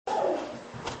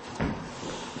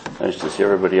Nice to see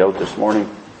everybody out this morning.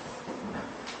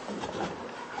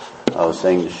 I was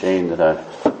saying to Shane that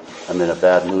I'm in a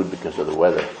bad mood because of the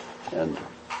weather, and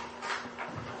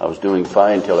I was doing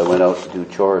fine till I went out to do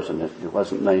chores, and it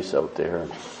wasn't nice out there.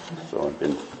 So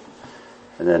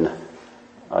and then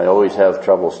I always have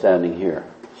trouble standing here.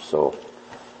 So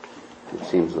it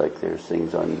seems like there's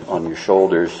things on your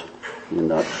shoulders you're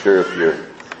not sure if you're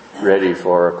ready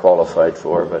for or qualified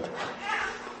for, but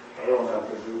I don't have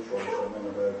to do chores, I'm in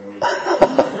a bad mood.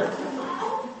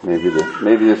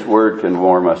 maybe this word can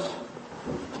warm us.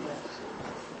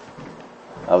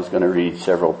 I was going to read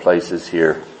several places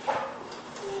here.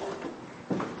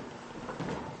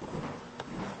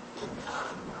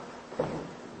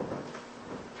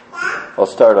 I'll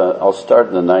start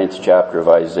in the 9th chapter of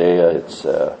Isaiah. It's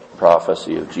a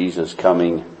prophecy of Jesus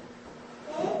coming.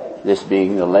 This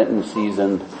being the Lenten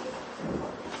season.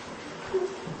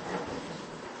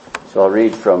 So I'll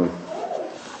read from,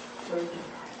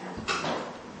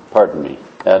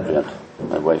 Advent.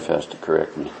 My wife has to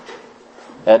correct me.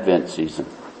 Advent season.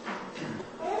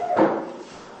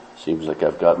 Seems like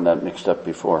I've gotten that mixed up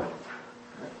before.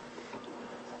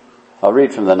 I'll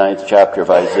read from the 9th chapter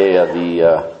of Isaiah,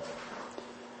 the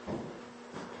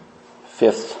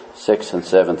 5th, 6th, and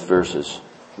 7th verses.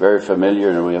 Very familiar,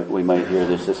 and we might hear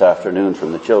this afternoon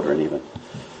from the children even.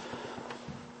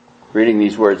 Reading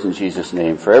these words in Jesus'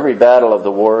 name. For every battle of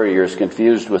the warrior is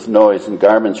confused with noise and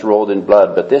garments rolled in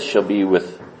blood, but this shall be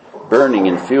with burning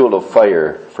and fuel of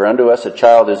fire. For unto us a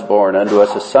child is born, unto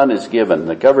us a son is given.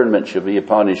 The government shall be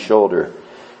upon his shoulder,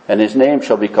 and his name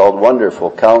shall be called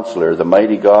Wonderful, Counselor, the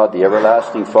Mighty God, the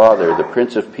Everlasting Father, the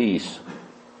Prince of Peace.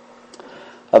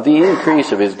 Of the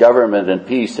increase of his government and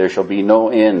peace there shall be no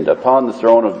end, upon the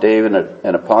throne of David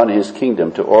and upon his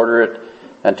kingdom, to order it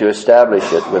and to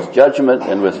establish it with judgment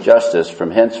and with justice from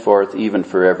henceforth even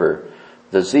forever.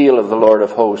 The zeal of the Lord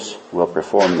of hosts will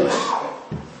perform this.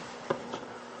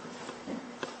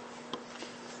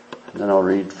 And then I'll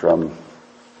read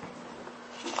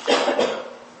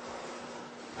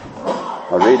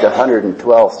the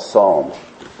 112th Psalm.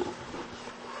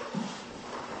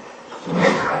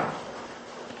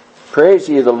 Praise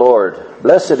ye the Lord.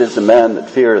 Blessed is the man that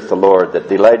feareth the Lord, that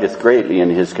delighteth greatly in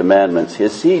his commandments.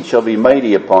 His seed shall be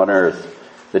mighty upon earth.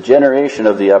 The generation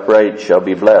of the upright shall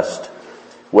be blessed.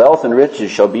 Wealth and riches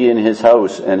shall be in his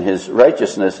house, and his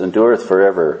righteousness endureth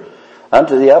forever.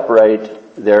 Unto the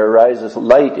upright there ariseth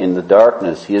light in the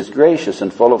darkness. He is gracious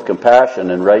and full of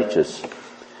compassion and righteous.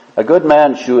 A good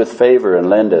man sheweth favor and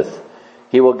lendeth.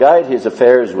 He will guide his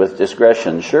affairs with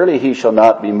discretion. Surely he shall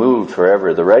not be moved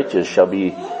forever. The righteous shall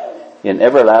be in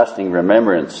everlasting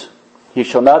remembrance. He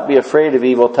shall not be afraid of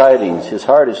evil tidings. His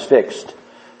heart is fixed,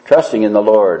 trusting in the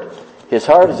Lord. His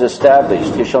heart is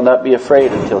established. He shall not be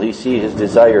afraid until he see his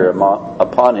desire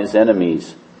upon his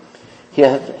enemies. He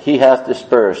hath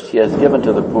dispersed. He hath given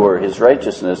to the poor. His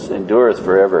righteousness endureth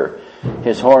forever.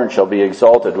 His horn shall be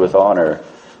exalted with honor.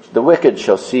 The wicked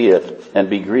shall see it and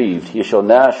be grieved. He shall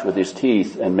gnash with his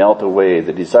teeth and melt away.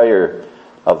 The desire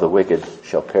of the wicked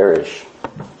shall perish.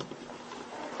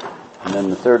 And then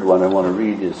the third one I want to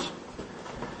read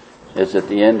is at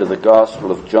the end of the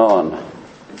Gospel of John.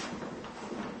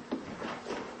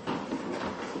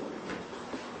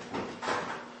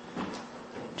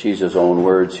 Jesus' own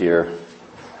words here.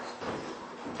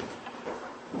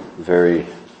 Very,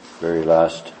 very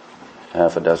last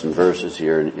half a dozen verses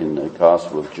here in the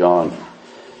Gospel of John.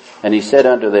 And he said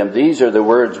unto them, These are the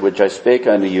words which I spake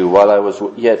unto you while I was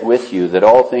yet with you, that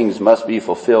all things must be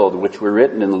fulfilled, which were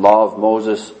written in the law of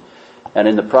Moses, and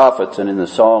in the prophets, and in the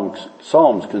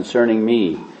Psalms concerning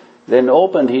me. Then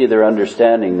opened he their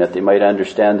understanding, that they might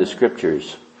understand the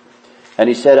Scriptures. And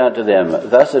he said unto them,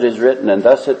 Thus it is written, and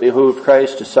thus it behooved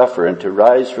Christ to suffer, and to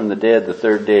rise from the dead the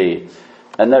third day,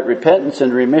 and that repentance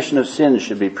and remission of sins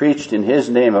should be preached in his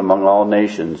name among all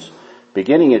nations,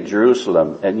 beginning at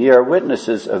Jerusalem. And ye are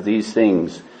witnesses of these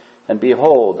things. And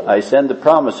behold, I send the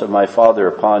promise of my Father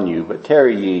upon you, but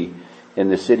tarry ye in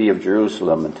the city of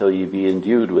Jerusalem until ye be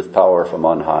endued with power from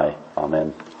on high.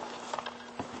 Amen.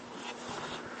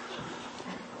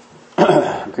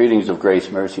 Greetings of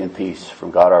grace, mercy, and peace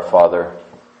from God our Father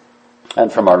and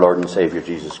from our Lord and Savior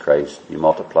Jesus Christ, be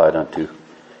multiplied unto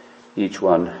each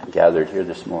one gathered here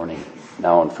this morning,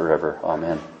 now and forever.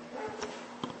 Amen.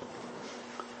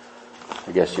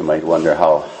 I guess you might wonder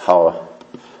how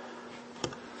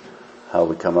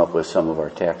we come up with some of our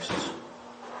texts.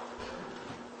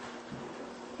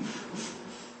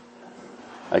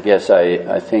 I guess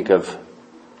I think of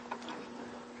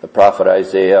the prophet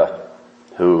Isaiah,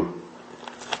 who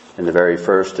in the very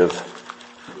first of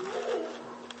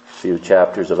few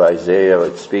chapters of Isaiah,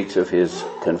 it speaks of his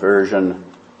conversion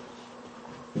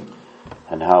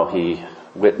and how he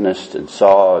witnessed and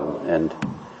saw, and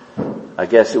I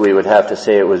guess we would have to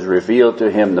say it was revealed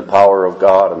to him the power of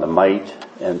God and the might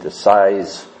and the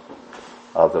size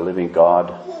of the living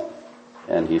God.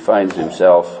 And he finds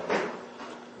himself,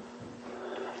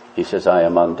 he says, I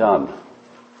am undone.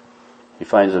 He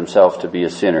finds himself to be a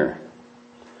sinner.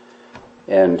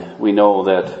 And we know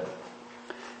that,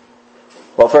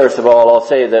 well, first of all, I'll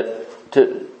say that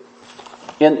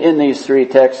in these three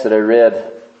texts that I read,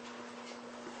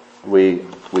 we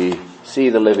see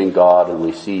the living God, and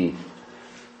we see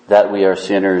that we are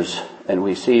sinners, and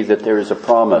we see that there is a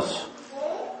promise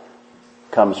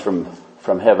comes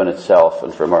from heaven itself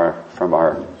and from our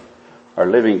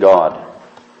living God,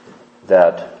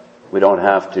 that we don't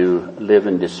have to live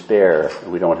in despair.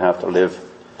 We don't have to live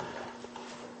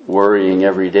worrying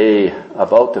every day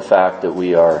about the fact that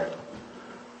we are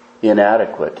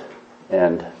inadequate,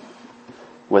 and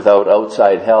without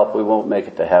outside help we won't make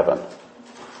it to heaven.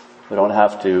 We don't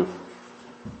have to,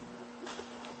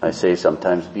 I say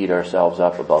sometimes, beat ourselves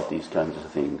up about these kinds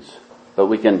of things. But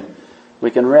we can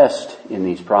rest in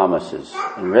these promises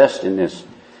and rest in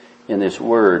this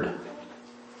word.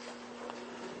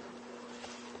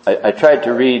 I tried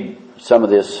to read some of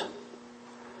this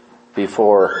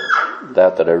before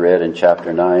that I read in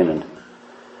chapter 9,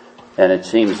 and it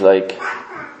seems like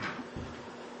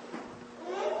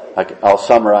I'll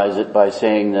summarize it by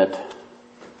saying that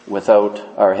without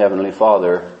our Heavenly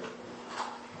Father,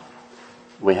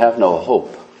 we have no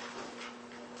hope.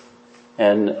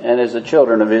 And as the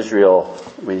children of Israel,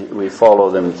 we follow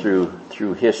them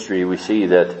through history. We see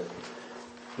that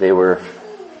they were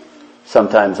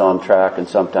sometimes on track and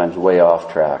sometimes way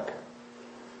off track.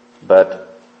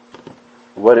 But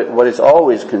what is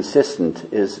always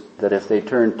consistent is that if they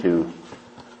turn to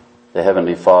the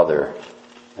Heavenly Father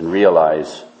and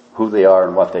realize who they are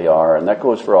and what they are, and that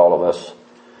goes for all of us,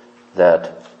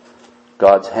 that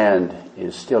God's hand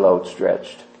is still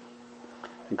outstretched.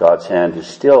 God's hand is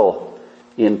still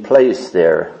in place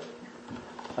there.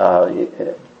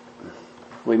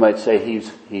 We might say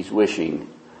He's wishing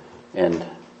and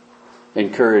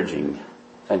encouraging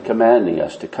and commanding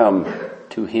us to come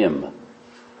to Him,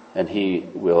 and He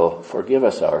will forgive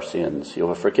us our sins. He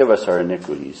will forgive us our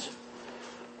iniquities.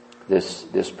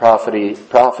 This prophet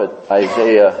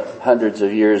Isaiah, hundreds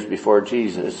of years before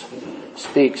Jesus,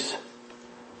 speaks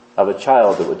of a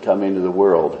child that would come into the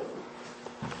world.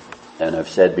 And I've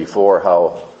said before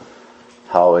how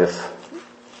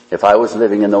if I was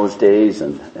living in those days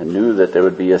and knew that there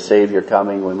would be a Savior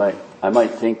coming, I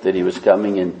might think that He was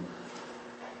coming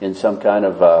in some kind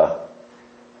of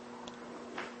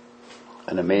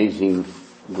an amazing,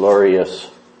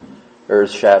 glorious,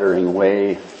 earth-shattering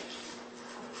way,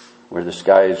 where the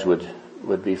skies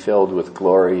would be filled with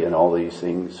glory and all these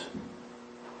things.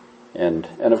 And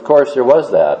of course there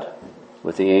was that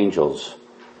with the angels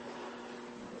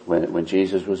when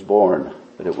Jesus was born.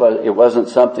 But it wasn't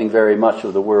something very much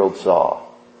of the world saw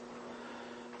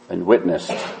and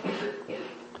witnessed.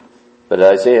 But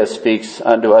Isaiah speaks,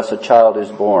 unto us a child is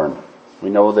born. We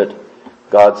know that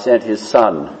God sent His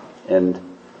Son, and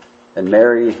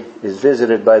Mary is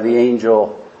visited by the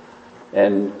angel,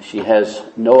 and she has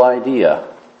no idea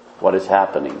what is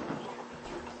happening.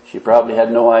 She probably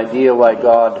had no idea why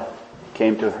God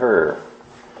came to her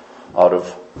out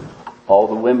of all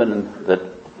the women that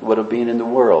would have been in the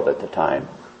world at the time,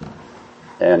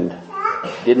 and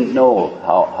didn't know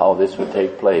how this would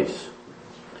take place.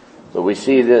 But we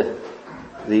see that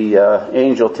the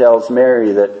angel tells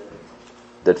Mary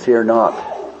that fear not,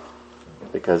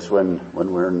 because when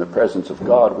we're in the presence of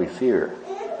God, we fear.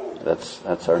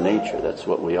 That's our nature. That's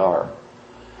what we are.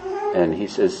 And He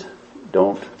says,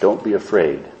 don't be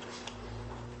afraid.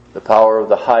 The power of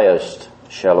the highest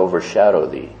shall overshadow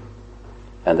thee,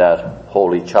 and that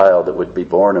holy child that would be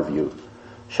born of you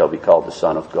shall be called the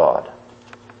Son of God.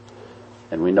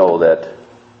 And we know that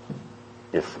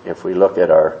if we look at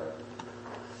our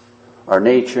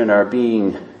nature and our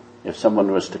being, if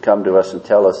someone was to come to us and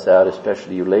tell us that,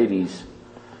 especially you ladies,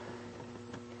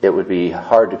 it would be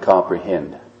hard to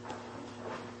comprehend.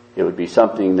 It would be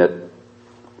something that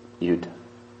it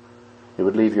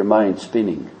would leave your mind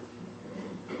spinning.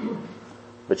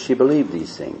 But she believed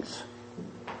these things.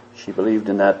 She believed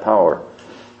in that power.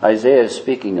 Isaiah is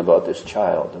speaking about this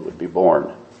child that would be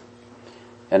born.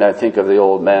 And I think of the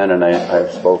old man, and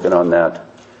I've spoken on that.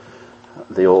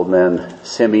 The old man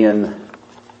Simeon,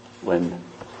 when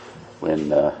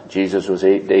Jesus was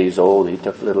 8 days old, he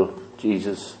took little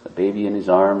Jesus, a baby in his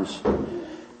arms,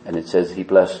 and it says he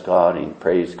blessed God, he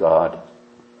praised God.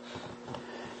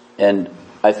 And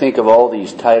I think of all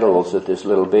these titles that this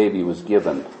little baby was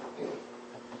given.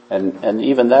 And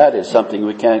even that is something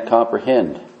we can't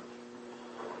comprehend.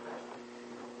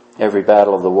 Every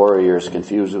battle of the warrior is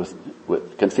confused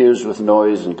with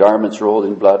noise and garments rolled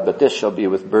in blood, but this shall be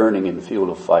with burning and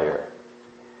fuel of fire.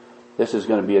 This is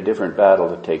going to be a different battle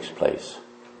that takes place.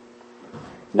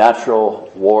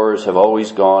 Natural wars have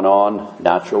always gone on.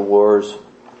 Natural wars,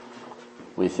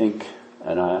 we think,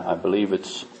 and I believe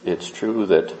it's true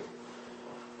that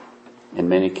in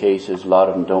many cases a lot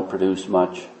of them don't produce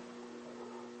much.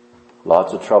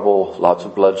 Lots of trouble, lots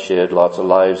of bloodshed, lots of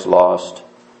lives lost.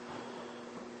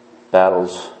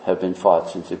 Battles have been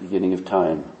fought since the beginning of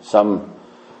time.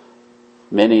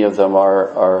 Many of them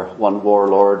are one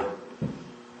warlord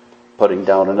putting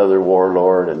down another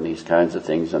warlord and these kinds of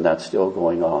things, and that's still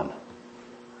going on.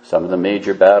 Some of the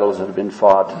major battles that have been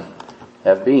fought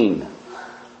have been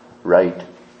right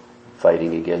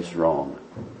fighting against wrong.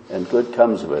 And good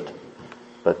comes of it.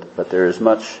 But there is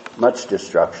much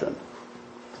destruction.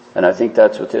 And I think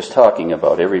that's what this is talking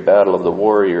about. Every battle of the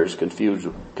warrior is confused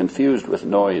with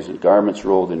noise and garments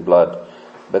rolled in blood.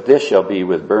 But this shall be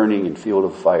with burning and fuel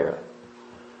of fire.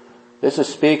 This is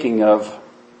speaking of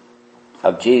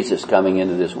Jesus coming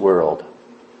into this world.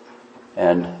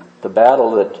 And the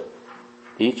battle that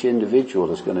each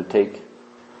individual is going to take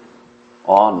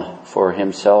on for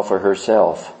himself or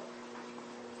herself.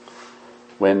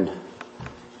 When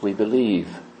we believe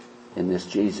in this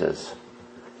Jesus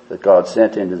that God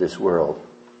sent into this world.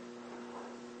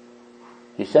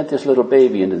 He sent this little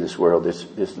baby into this world.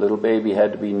 This little baby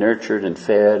had to be nurtured and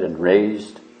fed and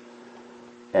raised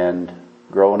and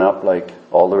grown up like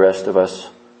all the rest of us.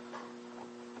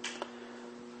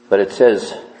 But it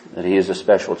says that he is a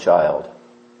special child.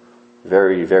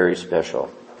 Very, very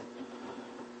special.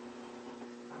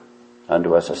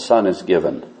 Unto us a son is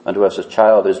given. Unto us a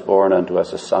child is born. Unto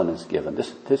us a son is given.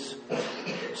 This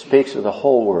speaks of the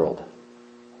whole world.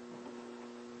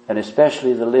 And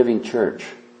especially the living church.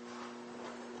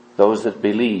 Those that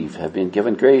believe have been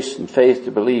given grace and faith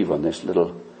to believe on this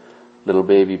little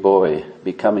baby boy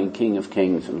becoming King of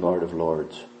Kings and Lord of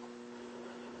Lords.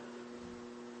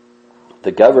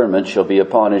 The government shall be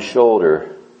upon his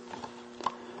shoulder.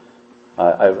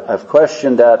 I've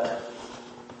questioned that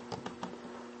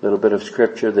little bit of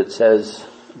scripture that says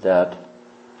that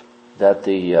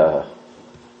the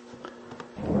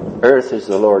earth is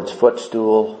the Lord's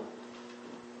footstool,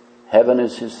 heaven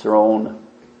is his throne,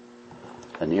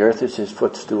 and the earth is his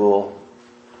footstool.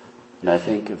 And I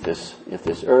think if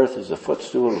this earth is a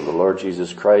footstool of the Lord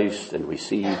Jesus Christ, and we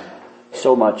see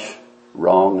so much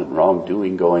wrong and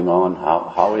wrongdoing going on,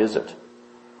 how is it?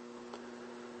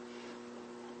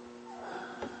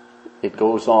 It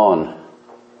goes on.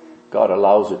 God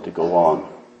allows it to go on.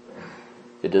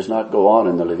 It does not go on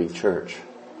in the living church.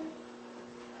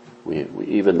 We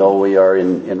even though we are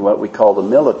in what we call the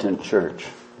militant church,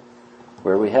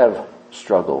 where we have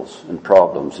struggles and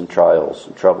problems and trials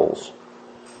and troubles,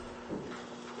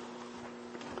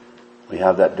 we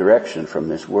have that direction from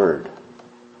this word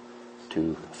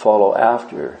to follow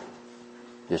after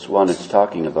this one it's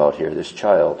talking about here, this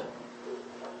child,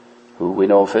 who we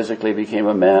know physically became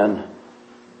a man.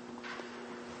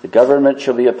 The government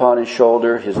shall be upon his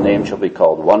shoulder. His name shall be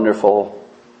called Wonderful,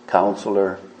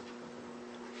 Counselor.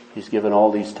 He's given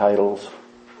all these titles.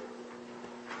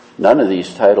 None of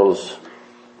these titles,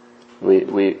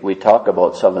 we talk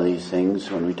about some of these things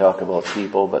when we talk about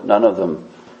people, but none of them,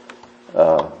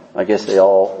 I guess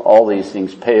all these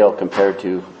things pale compared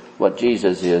to what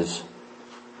Jesus is.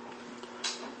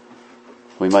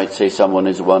 We might say someone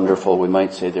is wonderful. We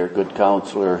might say they're a good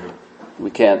counselor. We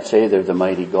can't say they're the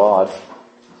mighty God.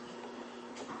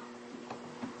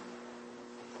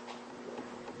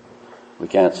 We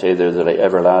can't say they're the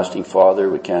everlasting Father.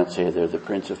 We can't say they're the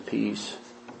Prince of Peace.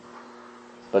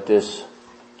 But this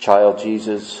child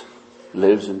Jesus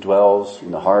lives and dwells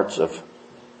in the hearts of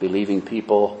believing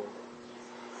people,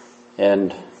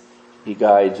 and he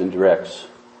guides and directs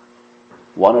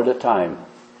one at a time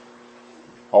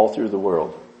all through the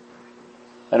world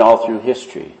and all through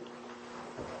history.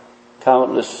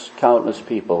 Countless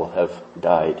people have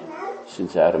died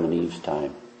since Adam and Eve's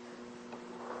time.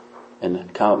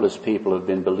 And countless people have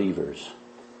been believers.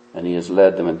 And he has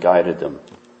led them and guided them.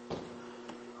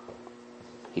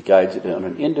 He guides it on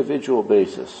an individual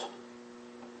basis.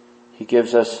 He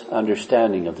gives us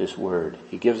understanding of this word.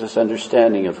 He gives us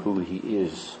understanding of who he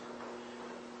is.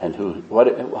 And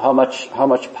how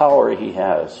much power he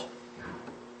has.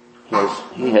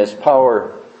 He has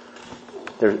power.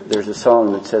 There's a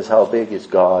song that says, how big is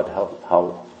God?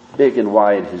 How big and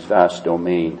wide his vast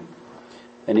domain.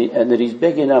 And that he's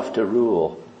big enough to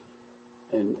rule.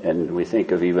 And we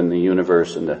think of even the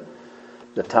universe and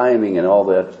the timing and all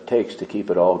that it takes to keep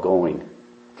it all going.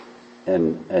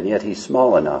 And yet he's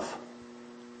small enough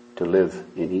to live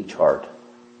in each heart.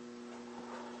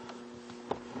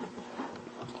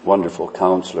 Wonderful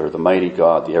Counselor, the mighty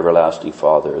God, the everlasting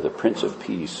Father, the Prince of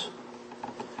Peace.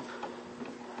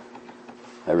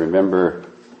 I remember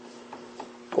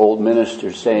old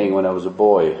ministers saying when I was a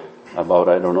boy about,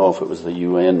 I don't know if it was the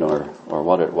UN or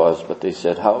what it was, but they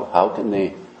said, how can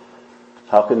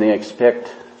they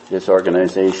expect this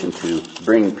organization to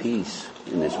bring peace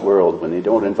in this world when they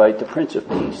don't invite the Prince of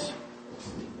Peace?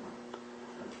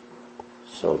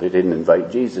 So they didn't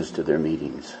invite Jesus to their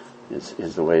meetings,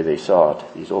 is the way they saw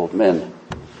it. These old men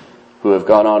who have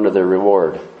gone on to their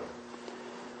reward.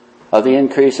 Of the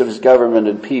increase of his government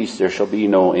and peace there shall be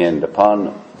no end,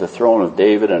 upon the throne of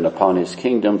David and upon his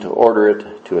kingdom, to order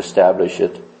it, to establish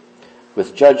it,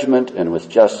 with judgment and with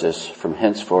justice from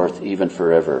henceforth even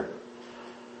forever.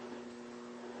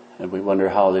 And we wonder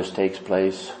how this takes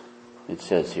place. It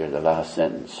says here, the last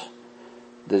sentence,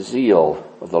 the zeal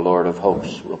of the Lord of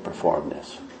hosts will perform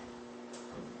this.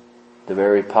 The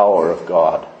very power of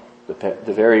God,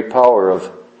 the very power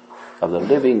of the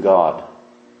living God.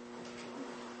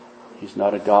 He's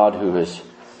not a God who has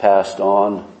passed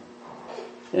on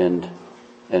and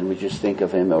we just think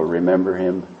of him or remember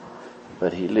him,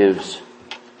 but he lives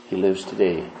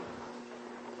today.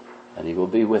 And he will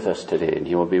be with us today, and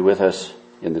he will be with us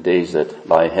in the days that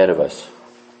lie ahead of us.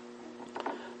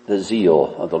 The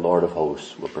zeal of the Lord of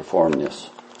hosts will perform this.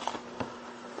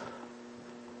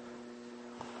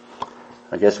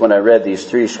 I guess when I read these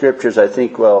three scriptures, I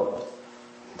think, well,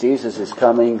 Jesus is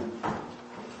coming,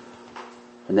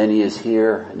 and then he is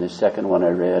here. And the second one I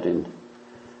read in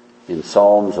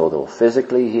Psalms, although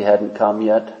physically he hadn't come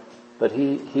yet, but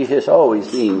he has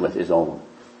always been with his own.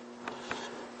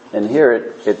 And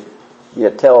here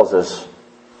it tells us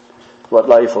what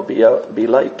life will be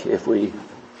like if we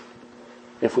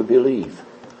believe.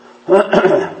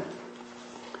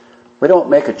 We don't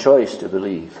make a choice to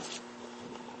believe.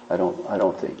 I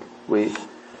don't think.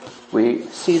 We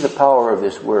see the power of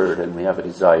this word, and we have a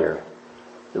desire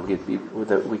that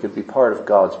we could be part of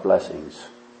God's blessings.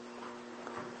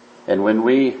 And when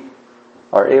we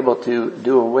are able to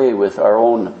do away with our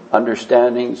own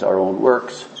understandings, our own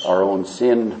works, our own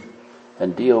sin,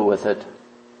 and deal with it,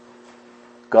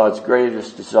 God's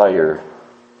greatest desire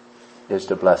is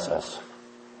to bless us.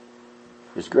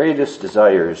 His greatest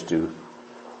desire is to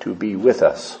be with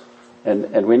us.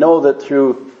 And we know that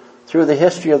through the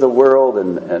history of the world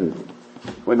and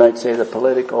we might say the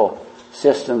political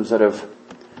systems that have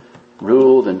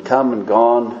ruled and come and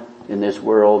gone in this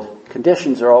world,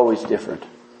 conditions are always different.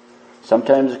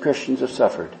 Sometimes the Christians have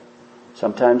suffered.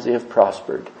 Sometimes they have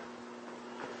prospered.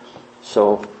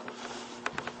 So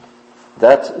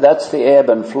that's the ebb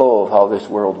and flow of how this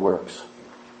world works.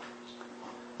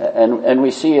 And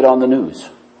we see it on the news.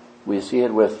 We see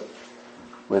it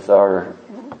with our,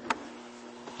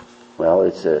 well,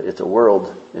 it's a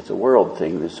world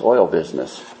thing, this oil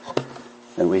business.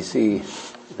 And we see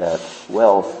that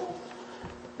wealth,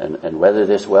 and whether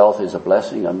this wealth is a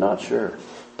blessing, I'm not sure.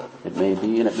 It may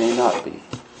be and it may not be.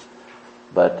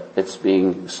 But it's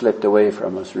being slipped away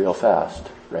from us real fast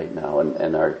right now.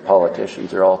 And our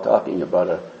politicians are all talking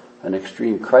about an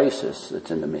extreme crisis that's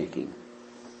in the making.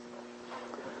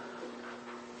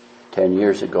 10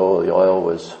 years ago, the oil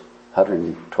was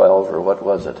 112 or what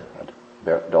was it,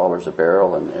 dollars a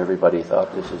barrel, and everybody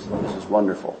thought this is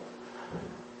wonderful.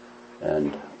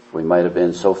 And we might have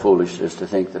been so foolish as to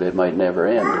think that it might never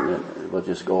end and it will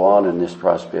just go on in this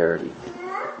prosperity.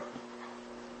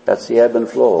 That's the ebb and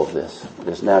flow of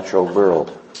this natural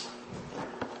world.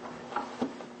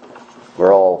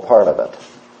 We're all part of it.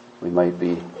 We might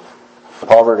be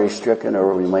poverty-stricken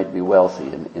or we might be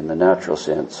wealthy in the natural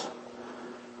sense.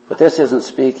 But this isn't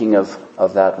speaking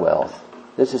of that wealth.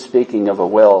 This is speaking of a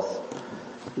wealth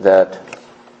that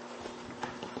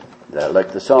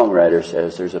like the songwriter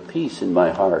says, there's a peace in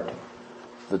my heart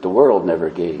that the world never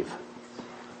gave.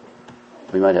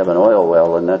 We might have an oil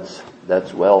well, and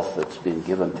that's wealth that's been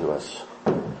given to us.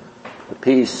 The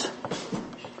peace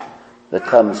that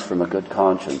comes from a good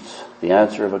conscience, the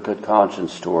answer of a good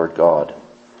conscience toward God,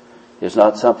 is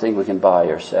not something we can buy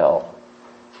or sell.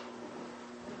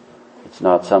 It's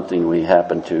not something we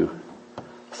happen to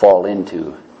fall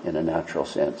into in a natural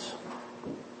sense.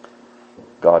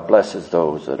 God blesses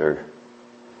those that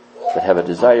have a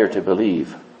desire to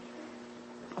believe.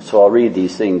 So I'll read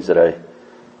these things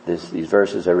these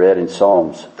verses I read in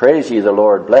Psalms. Praise ye the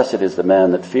Lord, blessed is the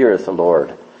man that feareth the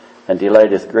Lord, and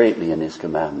delighteth greatly in his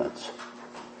commandments.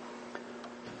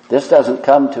 This doesn't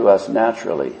come to us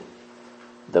naturally,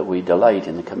 that we delight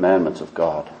in the commandments of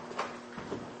God.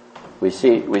 We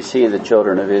see the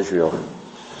children of Israel,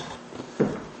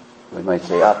 we might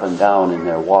say, up and down in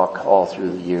their walk all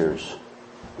through the years.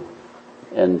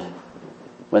 And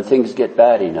when things get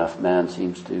bad enough, man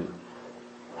seems to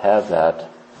have that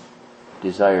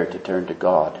desire to turn to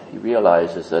God. He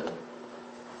realizes that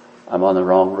I'm on the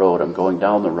wrong road. I'm going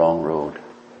down the wrong road.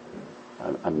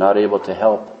 I'm not able to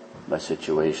help my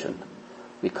situation.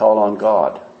 We call on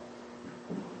God.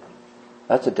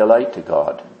 That's a delight to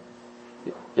God.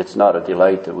 It's not a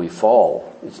delight that we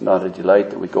fall. It's not a delight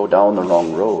that we go down the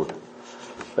wrong road.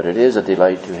 But it is a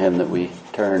delight to Him that we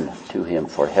turn to Him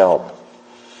for help.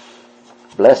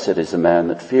 Blessed is the man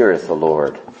that feareth the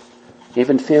Lord.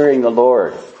 Even fearing the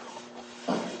Lord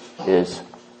is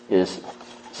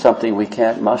something we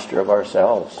can't muster of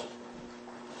ourselves.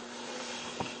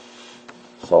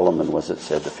 Solomon was it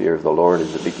said, the fear of the Lord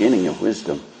is the beginning of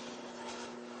wisdom.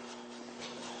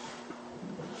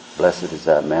 Blessed is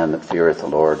that man that feareth the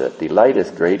Lord, that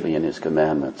delighteth greatly in His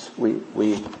commandments. We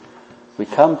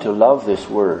come to love this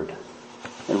word,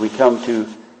 and we come to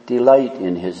delight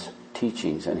in His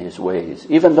teachings and His ways,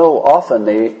 even though often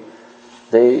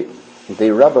they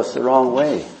rub us the wrong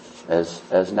way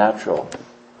as natural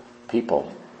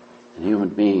people and human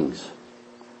beings.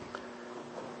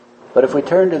 But if we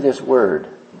turn to this word,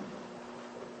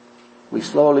 we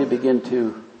slowly begin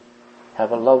to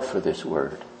have a love for this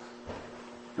word.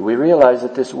 And we realize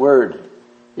that this word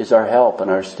is our help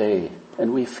and our stay,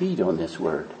 and we feed on this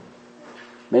word.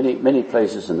 Many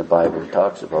places in the Bible it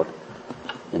talks about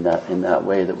in that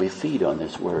way that we feed on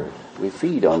this word. We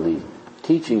feed on the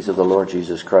teachings of the Lord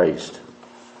Jesus Christ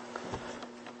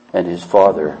and His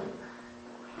Father.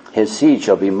 His seed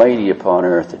shall be mighty upon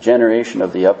earth. The generation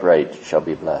of the upright shall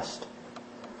be blessed.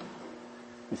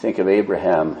 We think of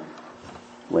Abraham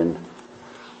when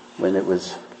it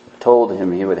was told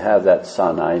him he would have that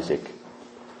son, Isaac.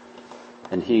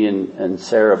 And he and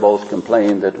Sarah both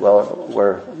complained that, well,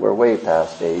 we're way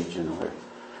past age and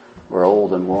we're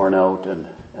old and worn out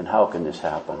and how can this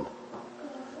happen?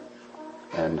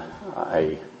 And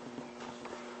I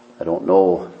don't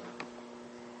know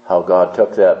how God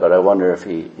took that, but I wonder if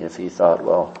he thought,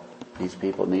 well, these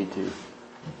people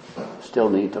still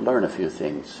need to learn a few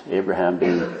things. Abraham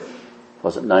being,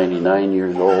 was it 99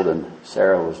 years old and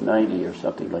Sarah was 90 or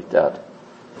something like that.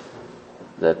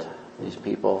 That these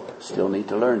people still need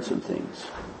to learn some things.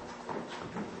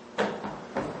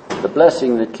 The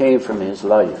blessing that came from his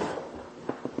life.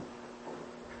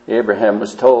 Abraham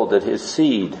was told that his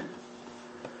seed,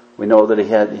 we know that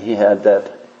he had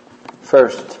that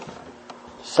first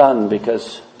son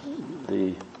because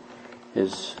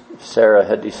his Sarah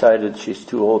had decided she's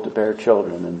too old to bear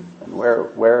children, and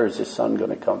where is his son going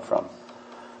to come from?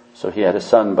 So he had a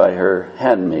son by her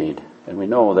handmaid, and we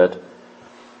know that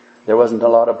there wasn't a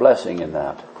lot of blessing in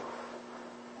that.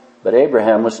 But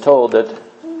Abraham was told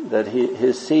that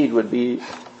his seed would be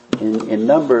in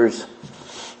numbers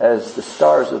as the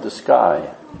stars of the sky.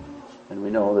 And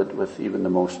we know that with even the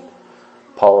most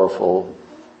powerful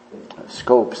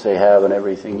scopes they have and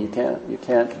everything, you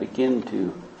can't begin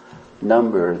to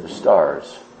number the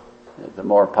stars. The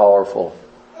more powerful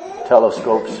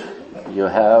telescopes you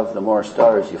have, the more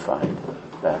stars you find.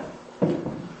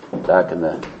 Back in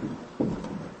the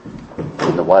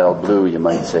wild blue, you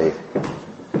might say.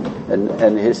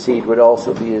 And his seed would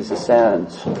also be as the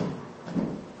sands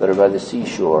that are by the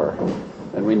seashore.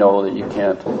 And we know that you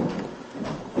can't,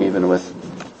 even with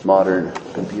modern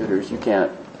computers, you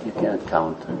can't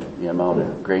count the amount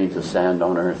of grains of sand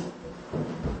on earth.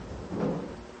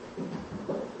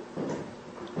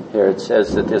 Here it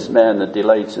says that this man that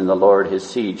delights in the Lord, his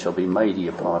seed shall be mighty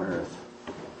upon earth.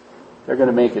 They're going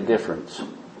to make a difference.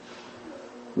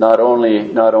 Not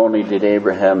only did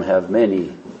Abraham have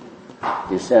many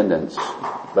descendants,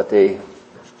 but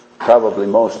probably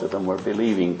most of them were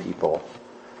believing people.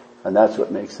 And that's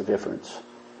what makes the difference.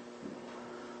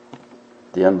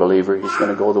 The unbeliever, he's going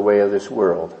to go the way of this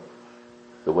world,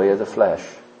 the way of the flesh.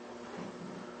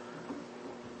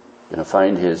 Going to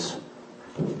find his,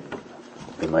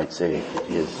 we might say,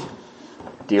 his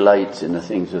delights in the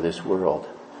things of this world.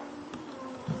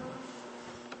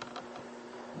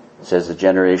 It says, the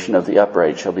generation of the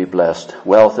upright shall be blessed.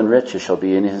 Wealth and riches shall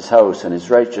be in his house, and his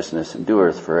righteousness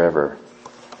endureth forever.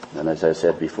 And as I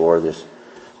said before, this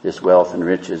wealth and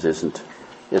riches isn't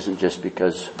just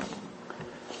because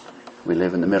we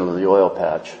live in the middle of the oil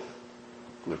patch,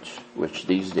 which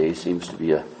these days seems to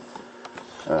be a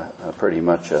pretty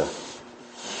much a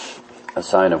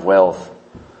sign of wealth,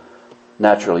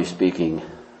 naturally speaking.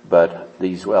 But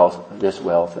this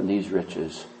wealth and these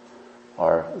riches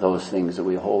are those things that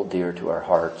we hold dear to our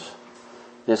hearts.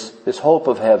 This hope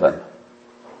of heaven.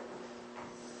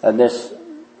 And this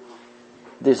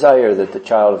desire that the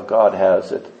child of God has,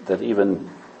 that even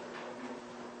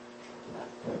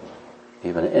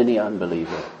any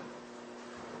unbeliever,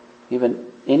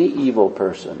 even any evil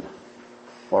person,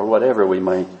 or whatever we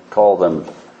might call them,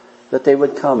 that they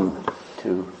would come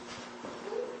to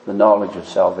the knowledge of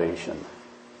salvation.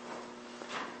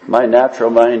 My natural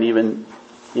mind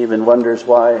even wonders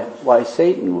why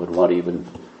Satan would want to even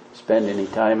spend any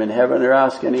time in heaven or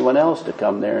ask anyone else to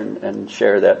come there and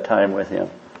share that time with him.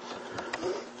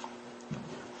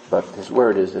 But His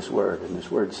Word is this Word, and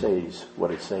His Word says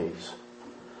what it says.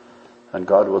 And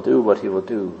God will do what He will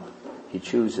do. He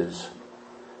chooses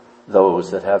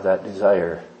those that have that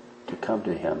desire to come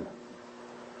to Him.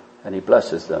 And He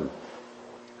blesses them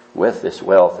with this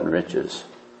wealth and riches.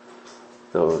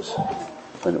 Those,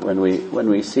 when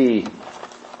we see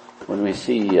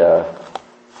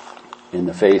in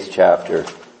the faith chapter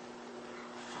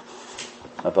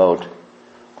about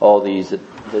all these that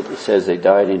it says they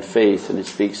died in faith, and it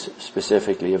speaks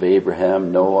specifically of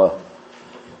Abraham, Noah,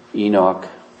 Enoch.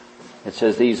 It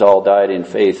says these all died in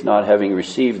faith, not having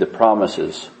received the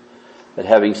promises, but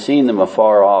having seen them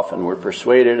afar off, and were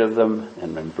persuaded of them,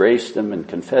 and embraced them, and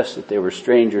confessed that they were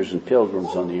strangers and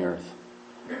pilgrims on the earth.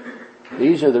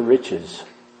 These are the riches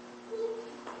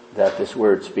that this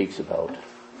word speaks about.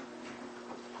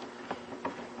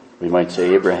 We might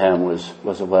say Abraham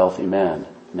was a wealthy man,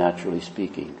 naturally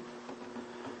speaking.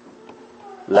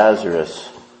 Lazarus,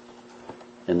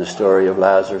 in the story of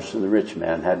Lazarus and the rich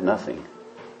man, had nothing.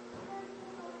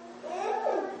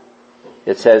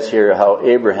 It says here how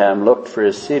Abraham looked for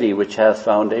a city which hath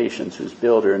foundations, whose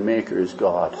builder and maker is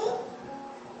God.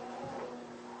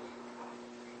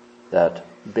 That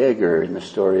beggar in the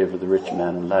story of the rich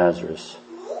man and Lazarus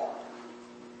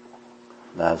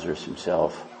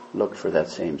himself looked for that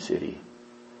same city,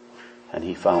 and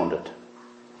he found it.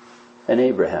 And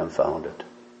Abraham found it.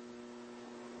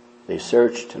 They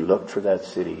searched and looked for that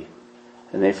city,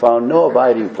 and they found no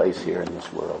abiding place here in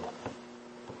this world.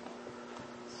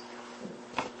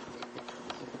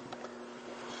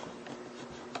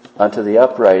 Unto the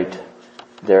upright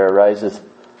there ariseth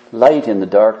light in the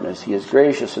darkness. He is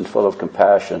gracious and full of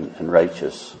compassion and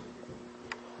righteous.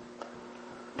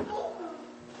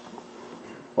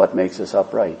 What makes us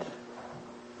upright?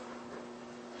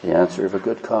 The answer of a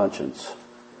good conscience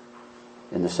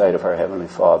in the sight of our Heavenly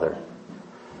Father.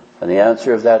 And the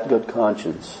answer of that good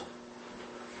conscience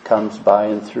comes by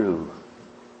and through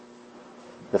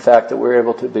the fact that we're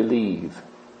able to believe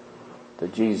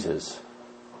that Jesus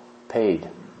paid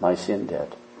my sin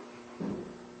debt.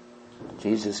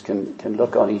 Jesus can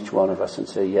look on each one of us and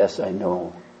say, yes, I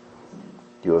know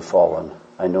you have fallen.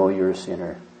 I know you're a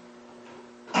sinner.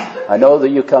 I know that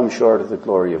you come short of the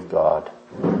glory of God.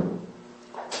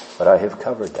 But I have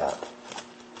covered that.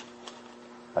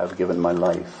 I have given my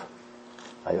life.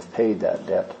 I have paid that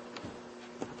debt.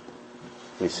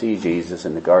 We see Jesus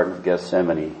in the Garden of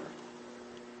Gethsemane.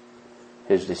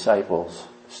 His disciples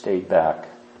stayed back.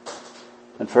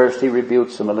 And first he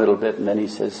rebukes them a little bit, and then he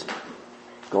says,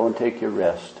 go and take your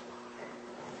rest.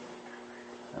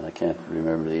 And I can't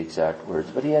remember the exact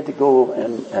words, but he had to go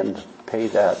and pay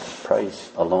that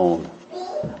price alone.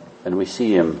 And we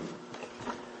see him,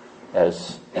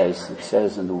 as it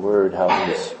says in the Word,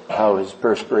 how his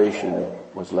perspiration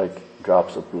was like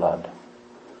drops of blood.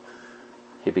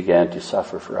 He began to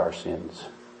suffer for our sins,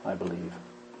 I believe.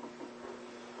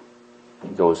 He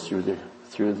goes through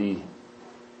the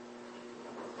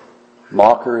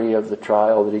mockery of the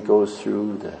trial that he goes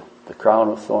through, the crown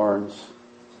of thorns.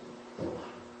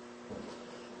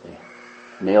 They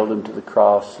nailed him to the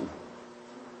cross and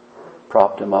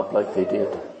propped him up like they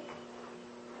did.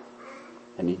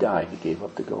 And he died. He gave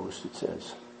up the ghost, it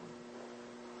says.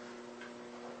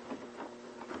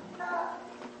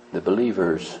 The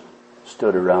believers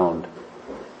stood around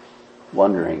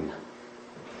wondering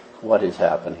what is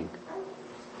happening.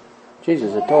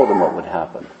 Jesus had told them what would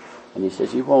happen. And he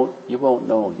says, you won't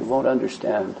know, you won't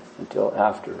understand until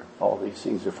after all these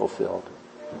things are fulfilled.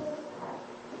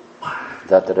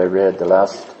 That I read, the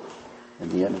last, in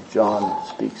the end of John,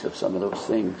 speaks of some of those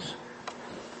things.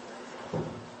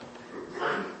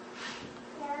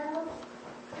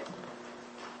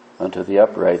 Unto the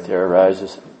upright there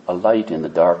arises a light in the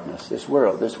darkness. This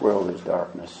world is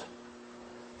darkness.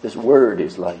 This word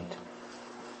is light.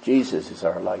 Jesus is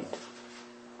our light.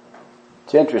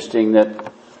 It's interesting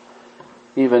that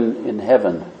even in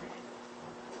heaven,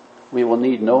 we will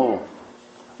need no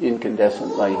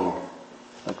incandescent lighting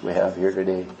like we have here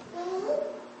today.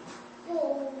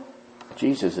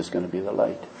 Jesus is going to be the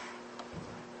light.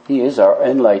 He is our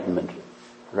enlightenment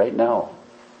right now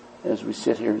as we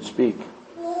sit here and speak.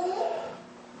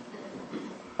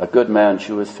 A good man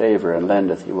sheweth favor and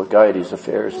lendeth. He will guide his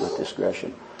affairs with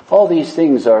discretion. All these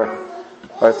things are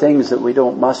things that we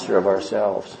don't muster of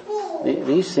ourselves.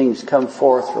 These things come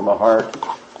forth from a heart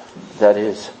that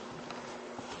is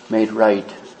made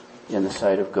right in the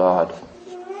sight of God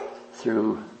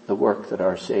through the work that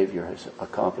our Savior has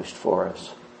accomplished for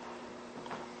us.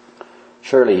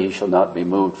 Surely he shall not be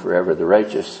moved forever. The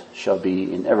righteous shall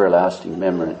be in everlasting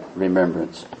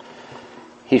remembrance.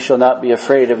 He shall not be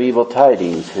afraid of evil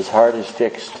tidings. His heart is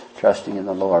fixed, trusting in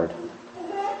the Lord.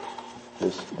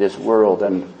 This world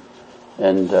and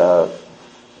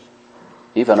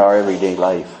even our everyday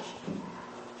life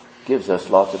gives us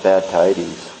lots of bad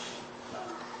tidings.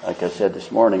 Like I said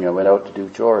this morning, I went out to do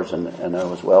chores and I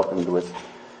was welcomed with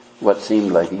what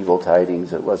seemed like evil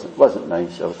tidings. It wasn't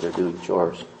nice out there doing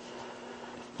chores.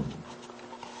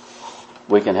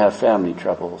 We can have family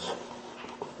troubles.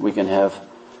 We can have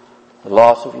the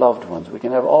loss of loved ones. We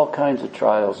can have all kinds of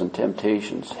trials and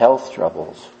temptations, health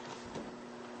troubles.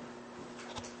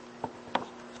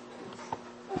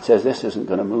 It says this isn't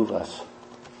going to move us.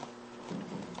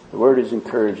 The Word is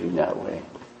encouraging that way.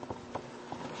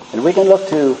 And we can look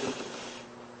to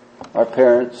our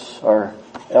parents, our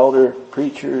elder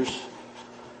preachers,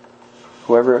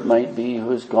 whoever it might be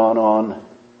who has gone on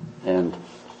and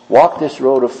walked this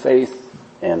road of faith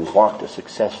and walked a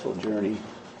successful journey.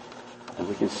 And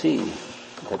we can see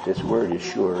that this Word is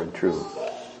sure and true.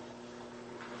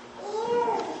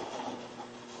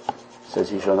 It says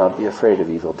he shall not be afraid of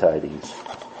evil tidings.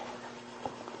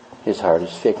 His heart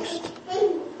is fixed,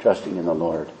 trusting in the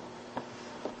Lord.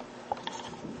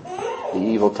 The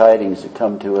evil tidings that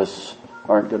come to us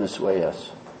aren't going to sway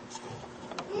us.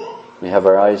 We have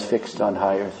our eyes fixed on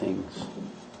higher things.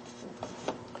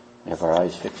 We have our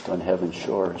eyes fixed on heaven's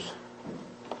shores.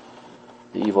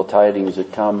 The evil tidings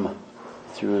that come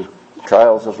through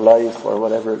trials of life or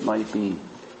whatever it might be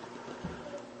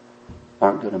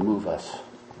aren't going to move us.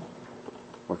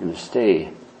 We're going to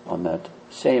stay on that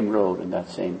same road and that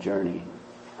same journey.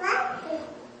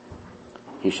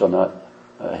 He shall not,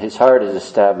 his heart is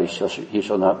established. He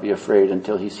shall not be afraid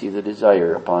until he see the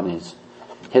desire upon his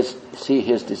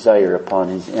desire upon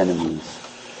his enemies.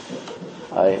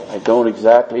 I don't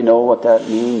exactly know what that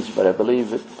means, but I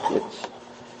believe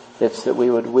it's that we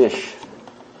would wish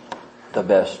the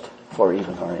best for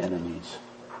even our enemies.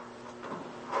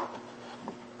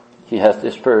 He hath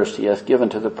dispersed, he hath given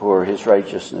to the poor, his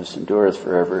righteousness endureth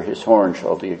forever, his horn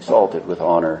shall be exalted with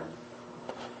honor.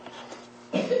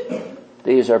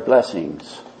 These are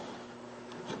blessings.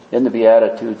 In the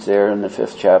Beatitudes there in the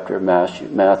 5th chapter of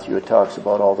Matthew, it talks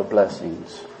about all the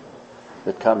blessings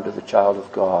that come to the child of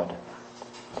God.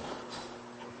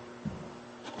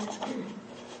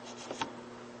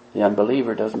 The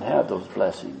unbeliever doesn't have those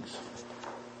blessings.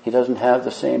 He doesn't have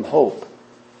the same hope.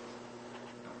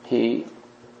 He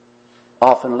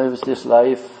often lives this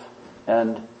life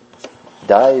and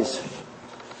dies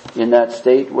in that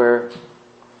state where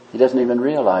he doesn't even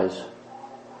realize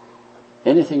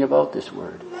anything about this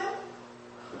Word.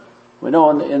 We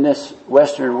know in this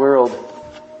Western world,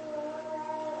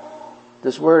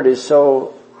 this Word is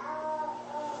so,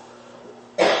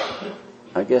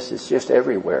 I guess it's just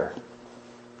everywhere.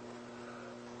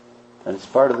 And it's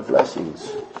part of the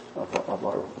blessings of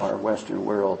our Western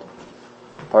world.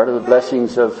 Part of the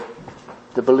blessings of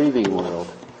the believing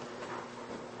world.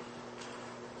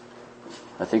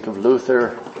 I think of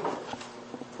Luther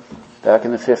back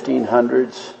in the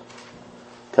 1500s,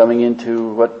 coming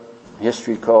into what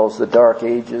history calls the Dark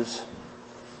Ages,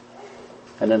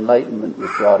 and enlightenment was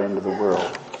brought into the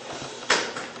world.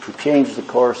 He changed the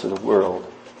course of the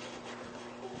world.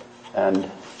 And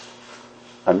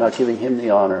I'm not giving him the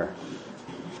honor.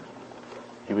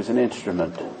 He was an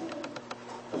instrument.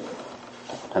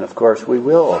 And of course we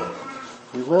will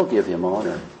give him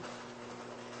honor.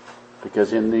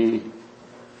 Because in the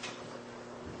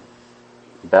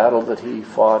battle that he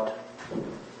fought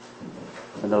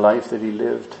and the life that he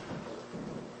lived,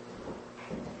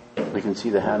 we can see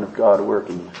the hand of God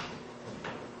working.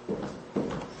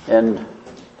 And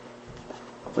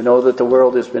we know that the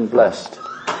world has been blessed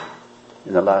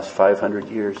in the last 500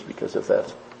 years because of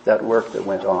that work that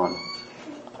went on.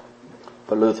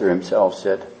 But Luther himself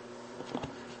said,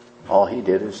 all he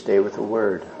did is stay with the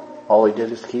Word. All he did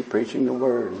is keep preaching the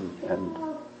Word. And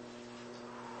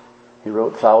he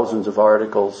wrote thousands of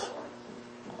articles,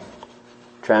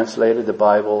 translated the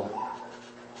Bible,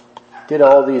 did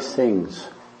all these things.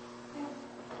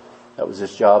 That was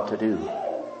his job to do.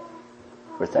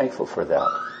 We're thankful for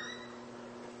that.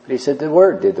 But he said the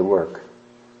Word did the work.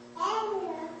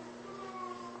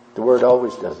 The Word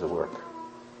always does the work.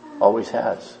 Always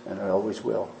has, and it always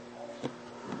will.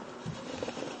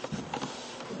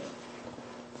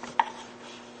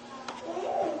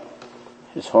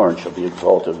 His horn shall be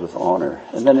exalted with honor.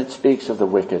 And then it speaks of the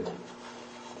wicked.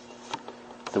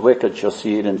 The wicked shall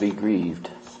see it and be grieved.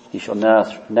 He shall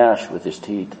gnash with his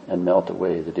teeth and melt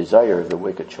away. The desire of the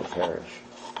wicked shall perish.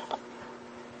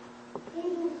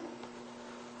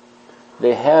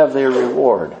 They have their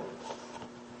reward.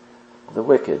 The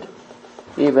wicked.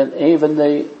 Even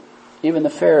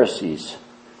the Pharisees.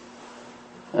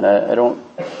 And I don't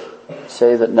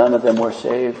say that none of them were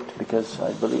saved, because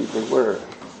I believe they were.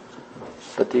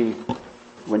 But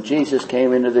when Jesus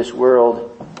came into this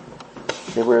world,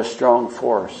 they were a strong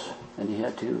force, and he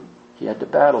had to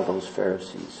battle those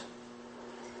Pharisees.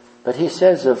 But he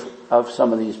says of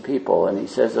some of these people, and he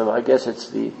says of, I guess it's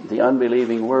the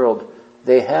unbelieving world,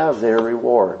 they have their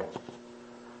reward.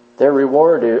 Their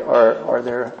reward are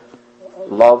their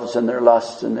loves and their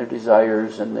lusts and their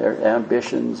desires and their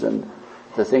ambitions and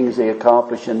the things they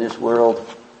accomplish in this world.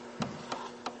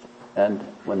 And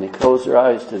when they close their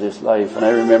eyes to this life, and I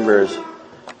remember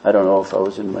I don't know if I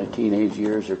was in my teenage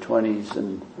years or 20s,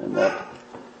 and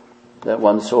that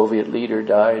one Soviet leader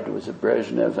died, was a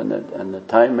Brezhnev, and the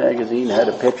Time magazine had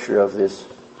a picture of this,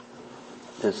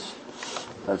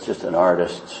 that's just an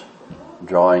artist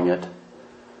drawing it.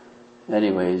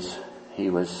 Anyways,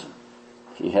 he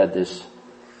had this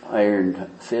iron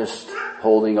fist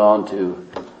holding on to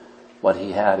what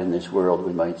he had in this world,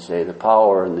 we might say, the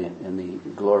power and the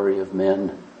glory of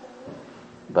men.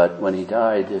 But when he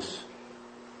died, this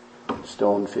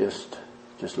stone fist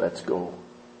just lets go.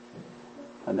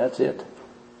 And that's it.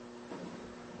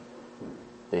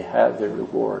 They have their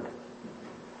reward.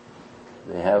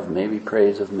 They have maybe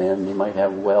praise of men. They might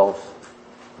have wealth.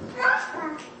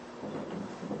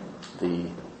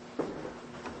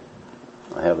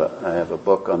 I have a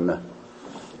book on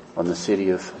the city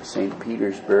of St.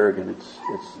 Petersburg, and it's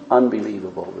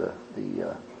unbelievable.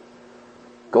 The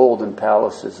golden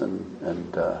palaces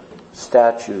and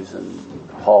statues and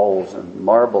halls and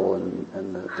marble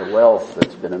and the wealth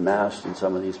that's been amassed in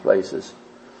some of these places.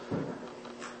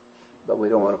 But we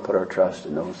don't want to put our trust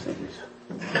in those things.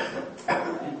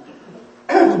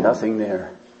 There's nothing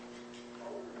there.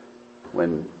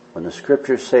 When the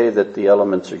scriptures say that the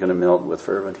elements are going to melt with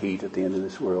fervent heat at the end of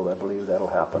this world, I believe that'll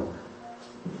happen.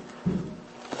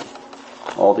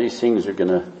 All these things are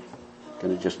going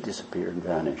to just disappear and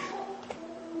vanish.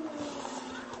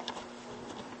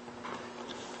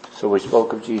 So we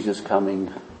spoke of Jesus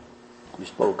coming. We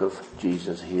spoke of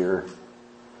Jesus here.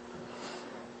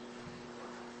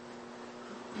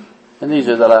 And these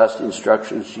are the last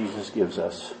instructions Jesus gives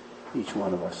us, each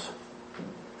one of us.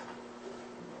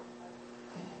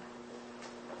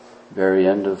 Very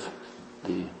end of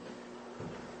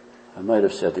I might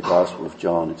have said the Gospel of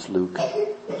John, it's Luke.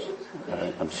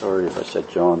 I'm sorry if I said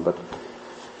John, but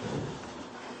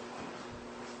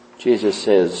Jesus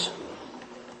says,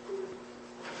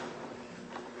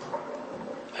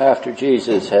 after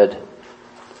Jesus had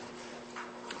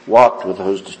walked with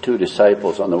those two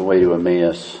disciples on the way to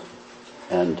Emmaus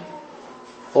and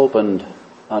opened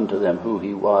unto them who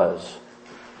he was,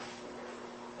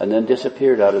 and then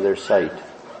disappeared out of their sight,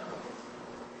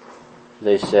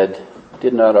 they said,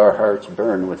 did not our hearts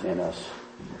burn within us?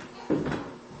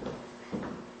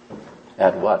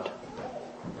 At what?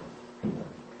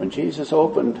 When Jesus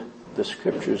opened the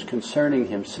scriptures concerning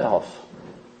himself,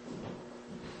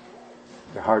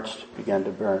 their hearts began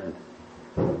to burn.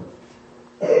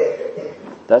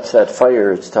 That's that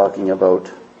fire it's talking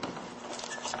about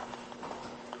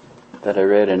that I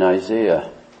read in Isaiah.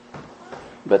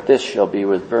 But this shall be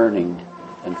with burning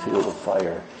and fuel of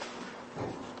fire.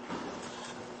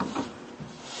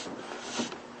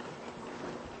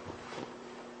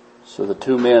 So the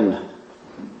two men,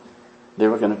 they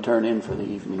were going to turn in for the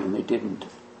evening, and they didn't.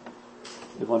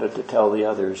 They wanted to tell the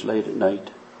others late at night.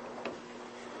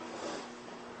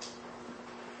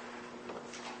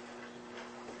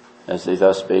 As they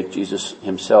thus spake, Jesus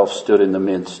himself stood in the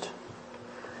midst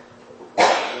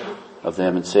of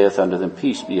them and saith unto them,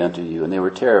 peace be unto you. And they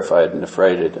were terrified and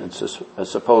affrighted and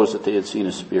supposed that they had seen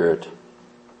a spirit.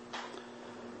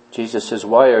 Jesus says,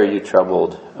 why are you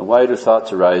troubled? And why do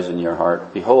thoughts arise in your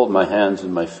heart? Behold my hands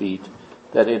and my feet,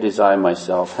 that it is I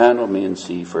myself. Handle me and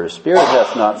see, for a spirit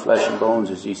hath not flesh and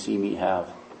bones as ye see me have.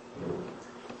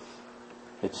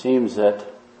 It seems that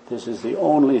this is the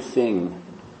only thing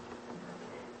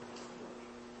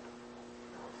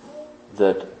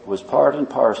that was part and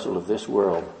parcel of this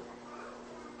world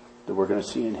that we're going to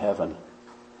see in heaven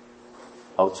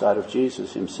outside of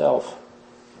Jesus himself.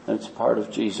 And it's part of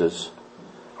Jesus.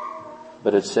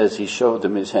 But it says he showed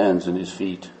them his hands and his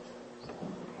feet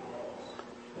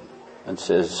and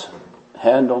says,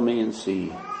 handle me and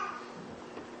see.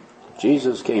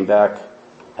 Jesus came back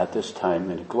at this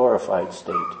time in a glorified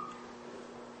state.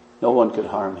 No one could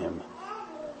harm him.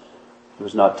 He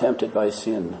was not tempted by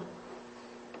sin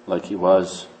like he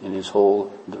was in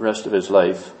the rest of his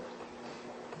life.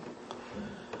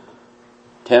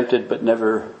 Tempted but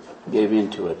never gave in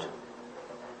to it.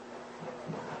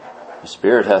 The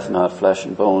Spirit hath not flesh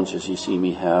and bones as ye see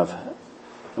me have.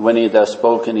 And when he had thus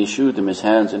spoken, he shewed them his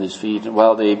hands and his feet. And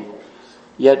while they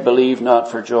yet believed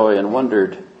not for joy and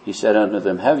wondered, he said unto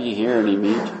them, have ye here any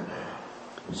meat?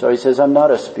 So he says, I'm not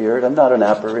a spirit, I'm not an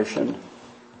apparition.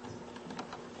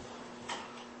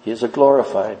 He is a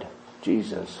glorified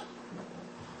Jesus.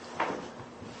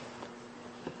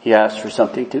 He asked for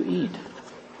something to eat.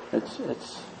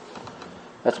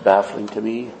 That's baffling to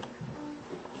me.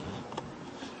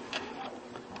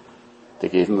 They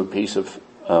gave him a piece of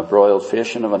broiled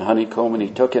fish and of an honeycomb, and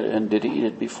he took it and did eat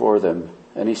it before them.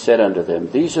 And he said unto them,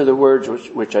 these are the words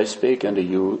which I spake unto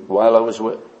you while I was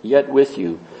yet with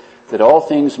you, that all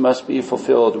things must be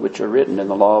fulfilled which are written in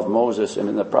the law of Moses and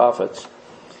in the prophets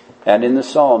and in the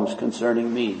Psalms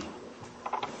concerning me.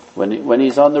 When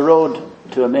he's on the road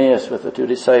to Emmaus with the two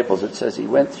disciples, it says he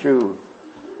went through.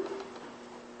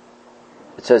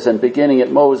 It says, and beginning at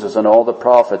Moses and all the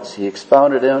prophets, he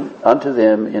expounded unto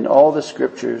them in all the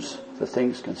scriptures the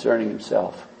things concerning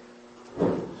himself.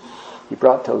 He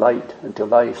brought to light and to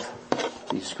life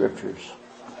these scriptures.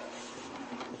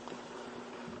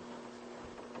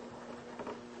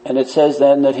 And it says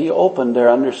then that he opened their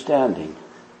understanding.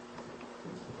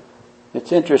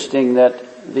 It's interesting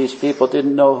that these people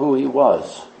didn't know who he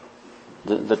was.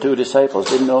 The two disciples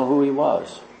didn't know who he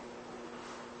was.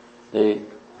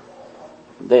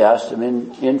 They asked him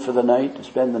in for the night, to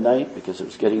spend the night, because it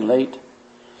was getting late.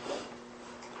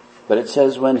 But it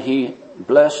says when he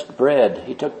blessed bread,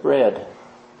 he took bread.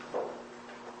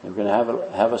 They were going to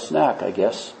have a snack, I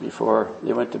guess, before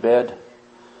they went to bed.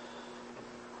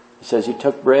 It says he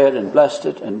took bread and blessed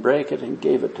it and brake it and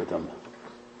gave it to them.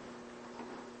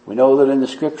 We know that in the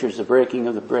scriptures the breaking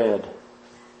of the bread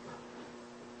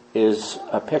is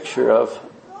a picture of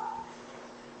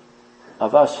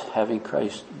us having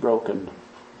Christ broken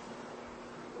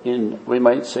in, we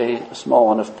might say,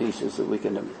 small enough pieces that we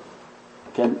can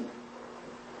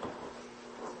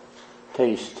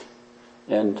taste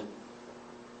and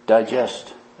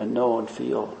digest and know and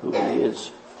feel who he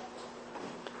is.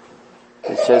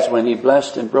 It says when he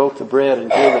blessed and broke the bread and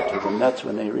gave it to them, that's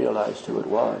when they realized who it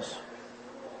was.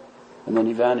 And then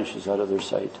he vanishes out of their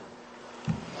sight.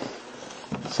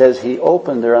 It says he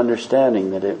opened their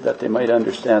understanding that they might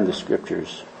understand the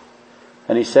scriptures.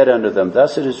 And he said unto them,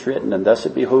 thus it is written, and thus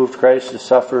it behooved Christ to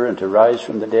suffer and to rise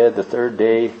from the dead the third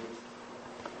day.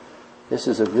 This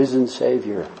is a risen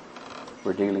Savior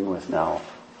we're dealing with now.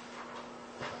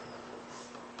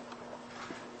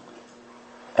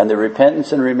 And the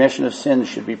repentance and remission of sins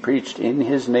should be preached in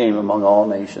his name among all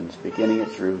nations, beginning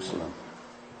at Jerusalem.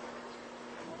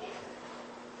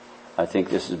 I think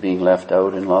this is being left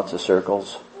out in lots of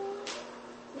circles.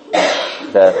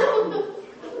 That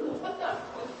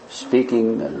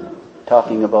speaking and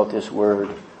talking about this word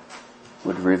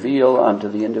would reveal unto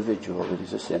the individual that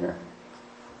he's a sinner.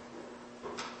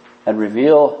 And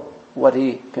reveal what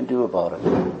he can do about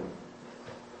it.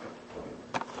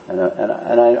 And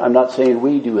I'm not saying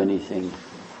we do anything.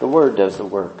 The Word does the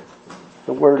work.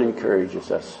 The Word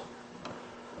encourages us.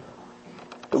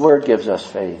 The Word gives us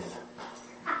faith.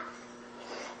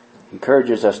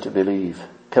 Encourages us to believe.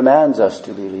 Commands us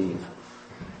to believe.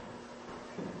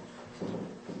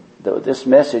 This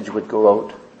message would go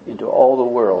out into all the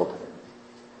world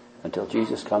until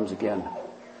Jesus comes again.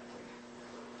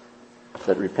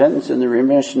 That repentance and the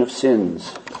remission of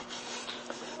sins,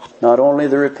 not only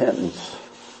the repentance,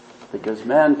 because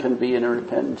man can be in a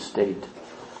repentant state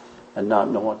and not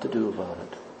know what to do about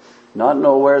it. Not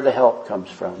know where the help comes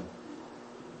from.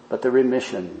 But the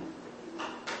remission.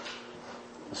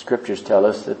 The scriptures tell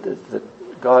us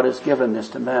that God has given this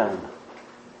to man.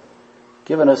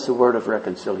 Given us the word of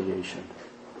reconciliation.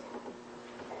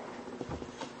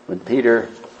 When Peter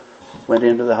went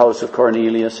into the house of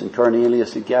Cornelius, and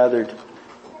Cornelius had gathered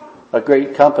a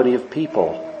great company of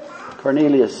people.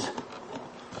 Cornelius,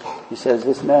 he says,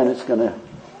 this man is going to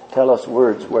tell us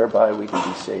words whereby we can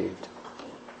be saved.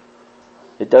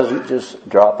 It doesn't just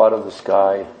drop out of the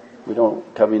sky. We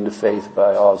don't come into faith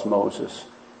by osmosis.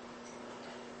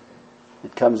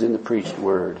 It comes in the preached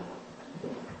word.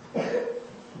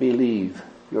 Believe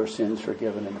your sins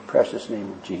forgiven in the precious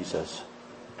name of Jesus.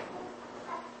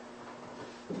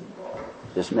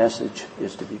 This message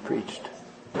is to be preached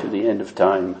to the end of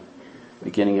time,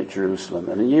 beginning at Jerusalem.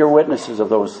 And ye are witnesses of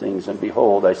those things, and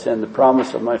behold, I send the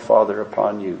promise of my Father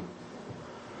upon you.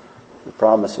 The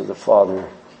promise of the Father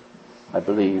I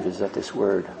believe, is that this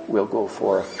word will go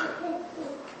forth.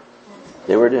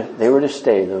 They were to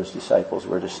stay, those disciples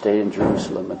were to stay in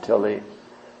Jerusalem until they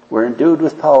were endued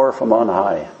with power from on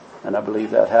high. And I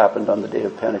believe that happened on the day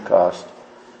of Pentecost.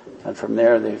 And from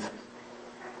there they've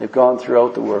gone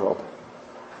throughout the world.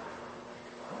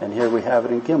 And here we have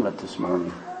it in Gimlet this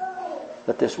morning,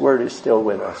 that this word is still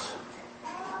with us.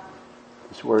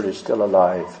 This word is still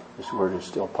alive. This word is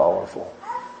still powerful.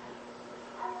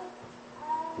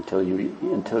 Until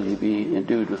you be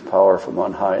endued with power from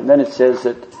on high. And then it says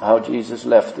that how Jesus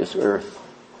left this earth.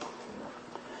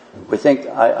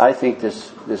 I think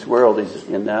this world is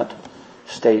in that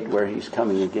state where he's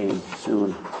coming again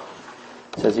soon.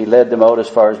 It says he led them out as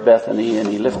far as Bethany, and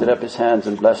he lifted up his hands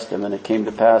and blessed them. And it came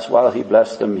to pass, while he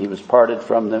blessed them, he was parted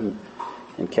from them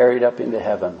and carried up into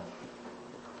heaven.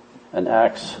 And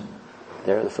Acts,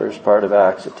 there, the first part of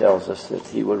Acts, it tells us that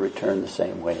he will return the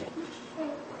same way.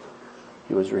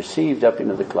 He was received up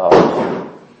into the clouds,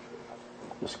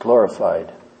 was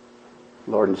glorified,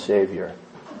 Lord and Savior,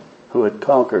 who had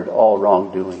conquered all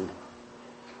wrongdoing.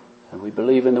 And we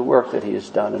believe in the work that he has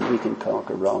done, and we can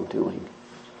conquer wrongdoing.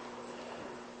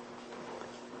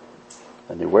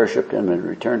 And they worshipped him and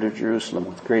returned to Jerusalem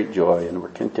with great joy, and were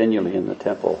continually in the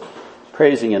temple,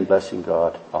 praising and blessing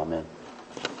God. Amen.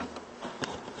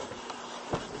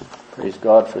 Praise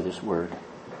God for this word.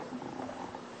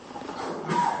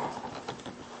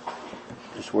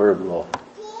 This word will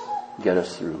get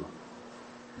us through.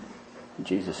 In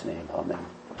Jesus' name, amen.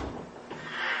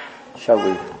 Shall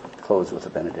we close with a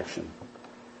benediction?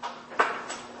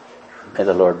 May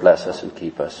the Lord bless us and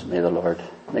keep us. May the Lord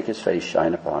make his face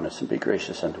shine upon us and be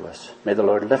gracious unto us. May the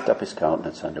Lord lift up his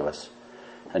countenance unto us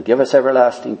and give us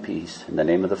everlasting peace. In the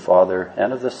name of the Father,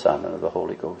 and of the Son, and of the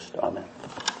Holy Ghost. Amen.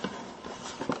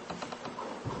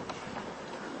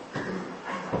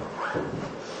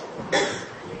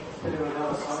 Anyone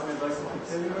have a song they'd like to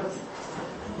continue with?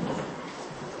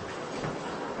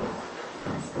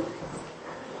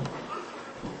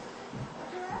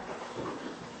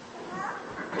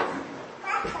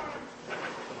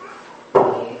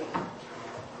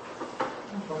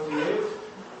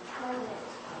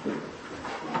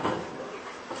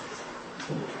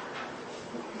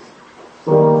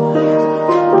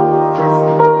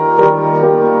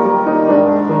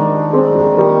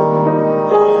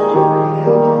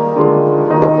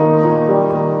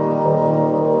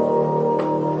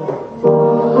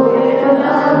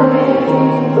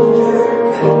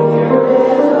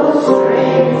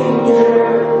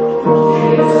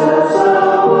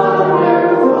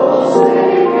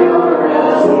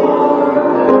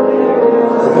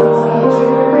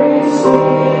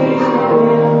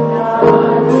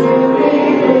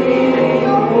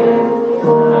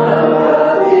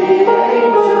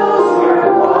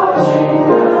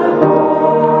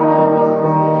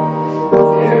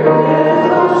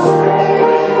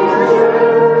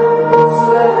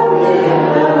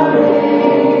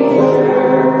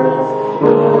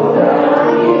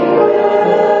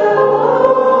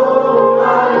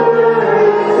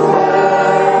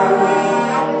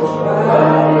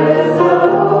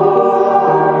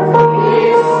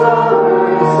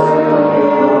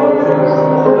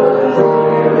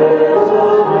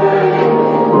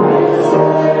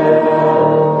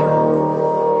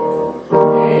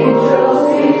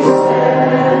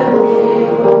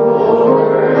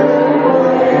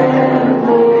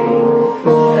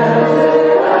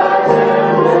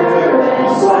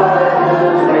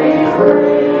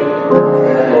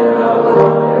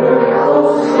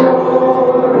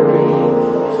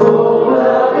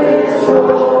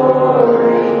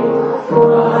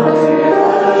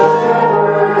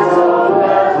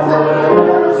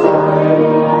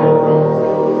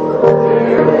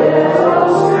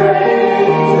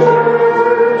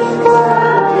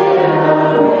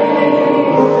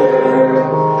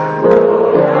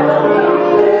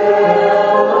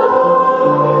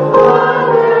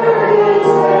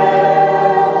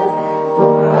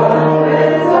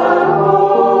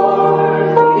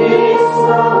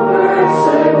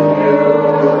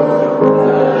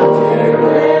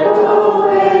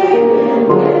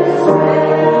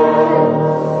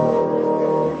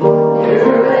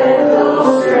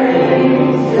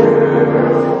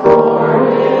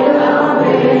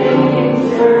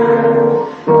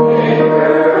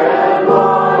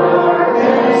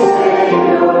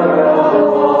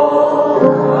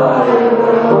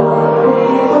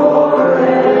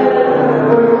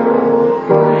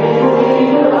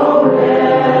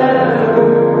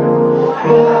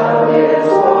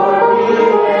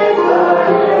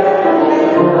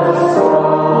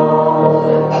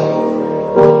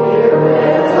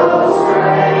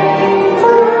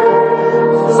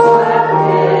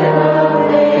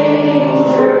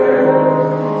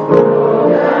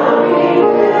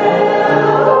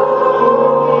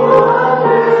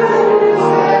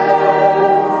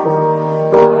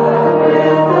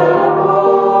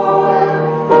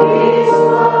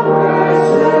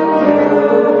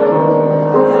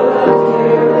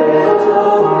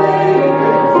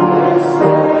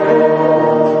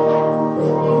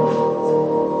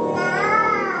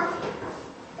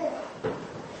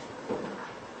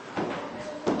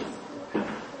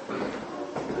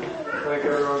 thank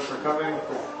everyone for coming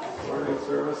for morning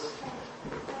service.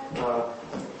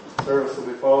 Service will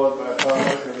be followed by a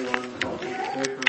potluck. Everyone